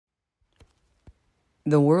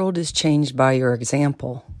The world is changed by your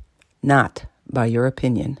example, not by your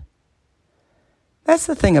opinion. That's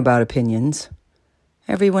the thing about opinions.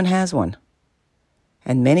 Everyone has one.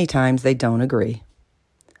 And many times they don't agree.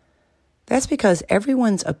 That's because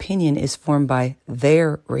everyone's opinion is formed by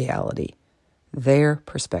their reality, their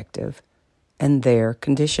perspective, and their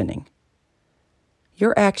conditioning.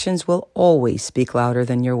 Your actions will always speak louder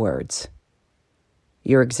than your words.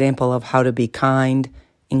 Your example of how to be kind,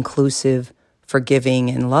 inclusive, forgiving,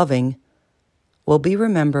 and loving will be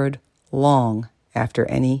remembered long after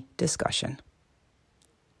any discussion.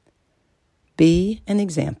 Be an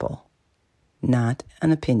example, not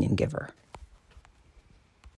an opinion giver.